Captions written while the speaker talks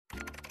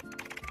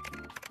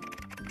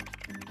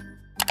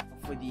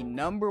for the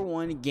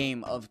 #1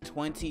 game of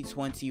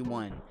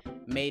 2021,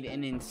 made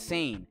an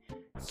insane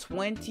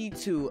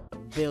 22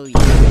 billion.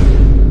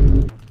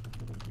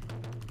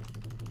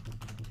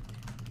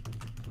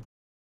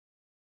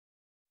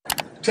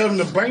 Tell them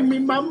to bring me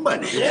my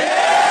money.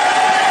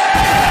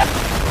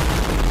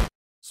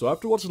 So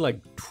after watching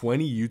like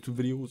 20 YouTube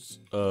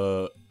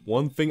videos,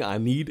 one thing I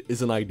need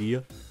is an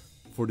idea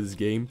for this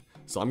game.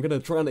 So I'm gonna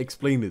try and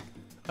explain it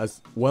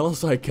as well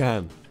as I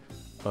can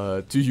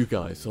to you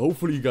guys. So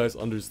hopefully you guys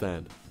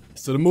understand.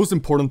 So the most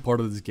important part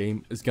of this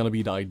game is gonna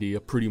be the idea,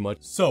 pretty much.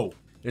 So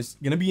there's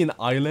gonna be an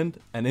island,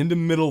 and in the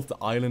middle of the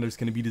island there's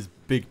gonna be this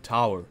big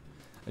tower,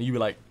 and you be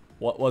like,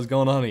 what's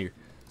going on here?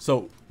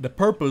 So the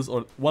purpose,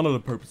 or one of the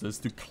purposes,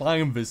 to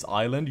climb this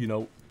island, you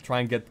know, try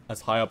and get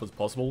as high up as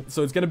possible.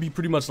 So it's gonna be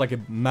pretty much like a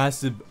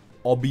massive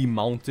obby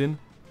mountain,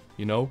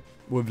 you know,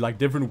 with like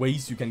different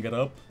ways you can get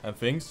up and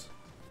things.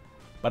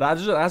 But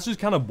that's just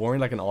kind of boring,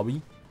 like an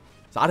obby.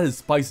 So I had to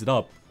spice it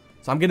up.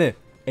 So I'm gonna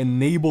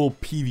enable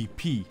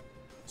PvP.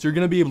 So you're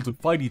gonna be able to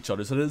fight each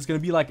other. So there's gonna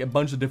be like a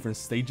bunch of different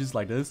stages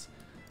like this.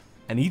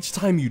 And each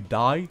time you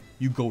die,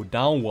 you go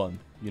down one,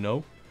 you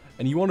know?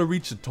 And you want to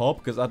reach the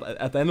top, because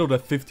at the end of the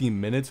 15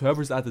 minutes,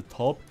 whoever's at the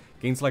top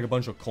gains like a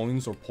bunch of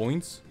coins or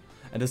points.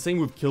 And the same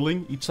with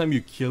killing. Each time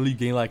you kill, you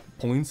gain like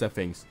points and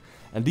things.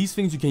 And these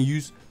things you can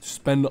use to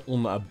spend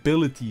on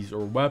abilities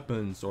or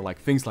weapons or like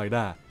things like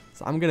that.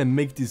 So I'm gonna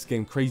make this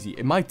game crazy.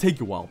 It might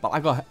take a while, but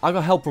I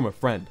got help from a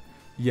friend.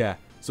 Yeah,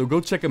 so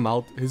go check him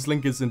out. His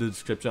link is in the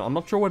description. I'm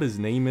not sure what his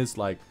name is,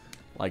 like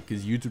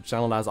his YouTube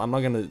channel has. I'm not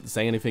gonna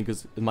say anything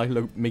because it might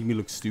make me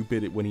look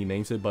stupid when he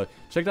names it. But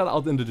check that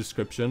out in the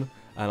description.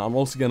 And I'm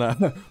also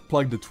gonna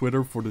plug the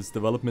Twitter for this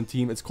development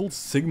team. It's called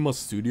Sigma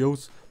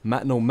Studios.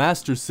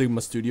 Master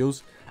Sigma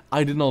Studios.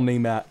 I did not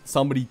name that.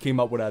 Somebody came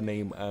up with that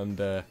name,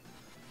 and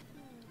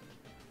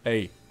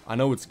hey, I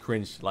know it's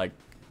cringe. Like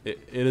it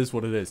is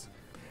what it is.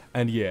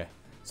 And yeah,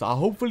 so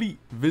hopefully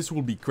this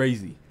will be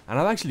crazy. And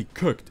I've actually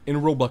cooked in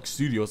Roblox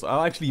Studios.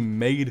 I actually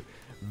made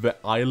the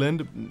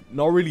island.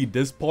 Not really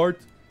this part,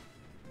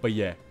 but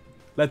yeah,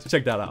 let's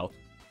check that out.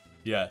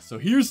 Yeah, so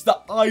here's the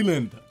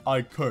island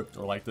I cooked,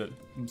 or like the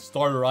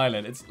starter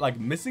island. It's like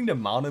missing the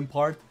mountain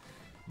part,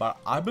 but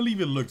I believe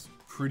it looks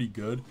pretty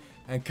good.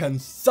 And can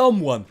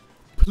someone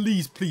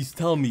please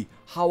tell me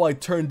how I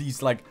turn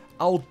these like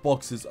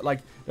outboxes? Like,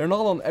 they're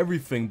not on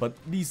everything, but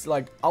these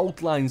like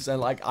outlines, and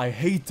like I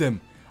hate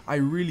them. I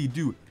really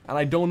do, and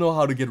I don't know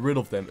how to get rid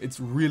of them. It's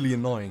really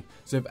annoying.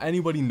 So if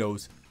anybody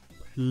knows,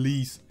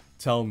 please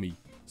tell me.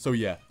 So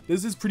yeah,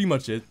 this is pretty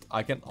much it.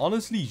 I can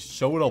honestly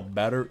show it off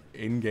better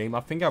in game.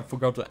 I think I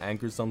forgot to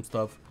anchor some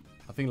stuff.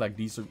 I think like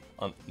these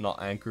are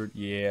not anchored.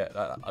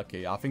 Yeah,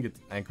 okay, I think it's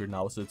anchored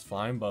now, so it's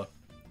fine. But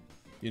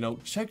you know,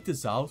 check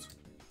this out.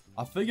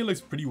 I think it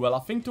looks pretty well. I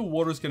think the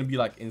water is gonna be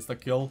like insta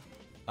kill.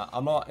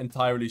 I'm not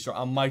entirely sure.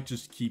 I might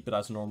just keep it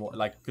as normal,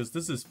 like, because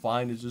this is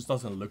fine. It just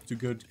doesn't look too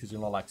good because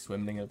you're not like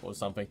swimming it or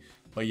something.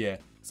 But yeah,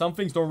 some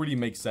things don't really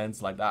make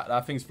sense. Like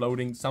that thing's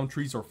floating. Some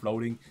trees are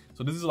floating.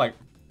 So this is like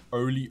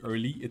early.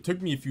 It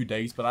took me a few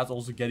days, but that's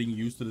also getting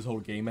used to this whole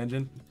game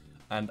engine.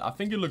 And I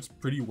think it looks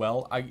pretty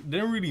well. I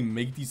didn't really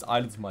make these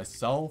islands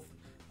myself.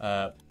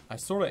 I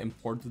sort of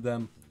imported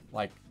them,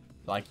 like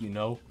you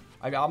know.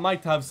 I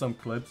might have some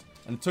clips,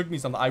 and it took me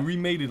some. I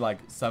remade it like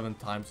 7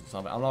 times or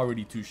something. I'm not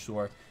really too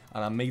sure.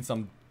 And I made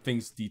some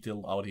things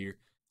detailed out here.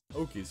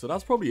 Okay, so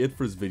that's probably it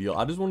for this video.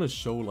 I just want to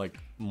show like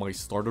my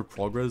starter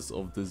progress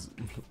of this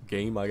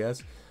game, I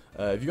guess.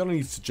 If you got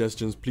any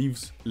suggestions,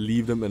 please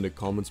leave them in the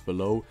comments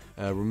below.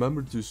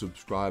 Remember to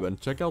subscribe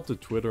and check out the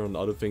Twitter and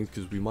other things,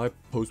 because we might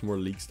post more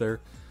leaks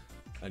there.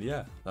 And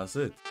yeah, that's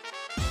it.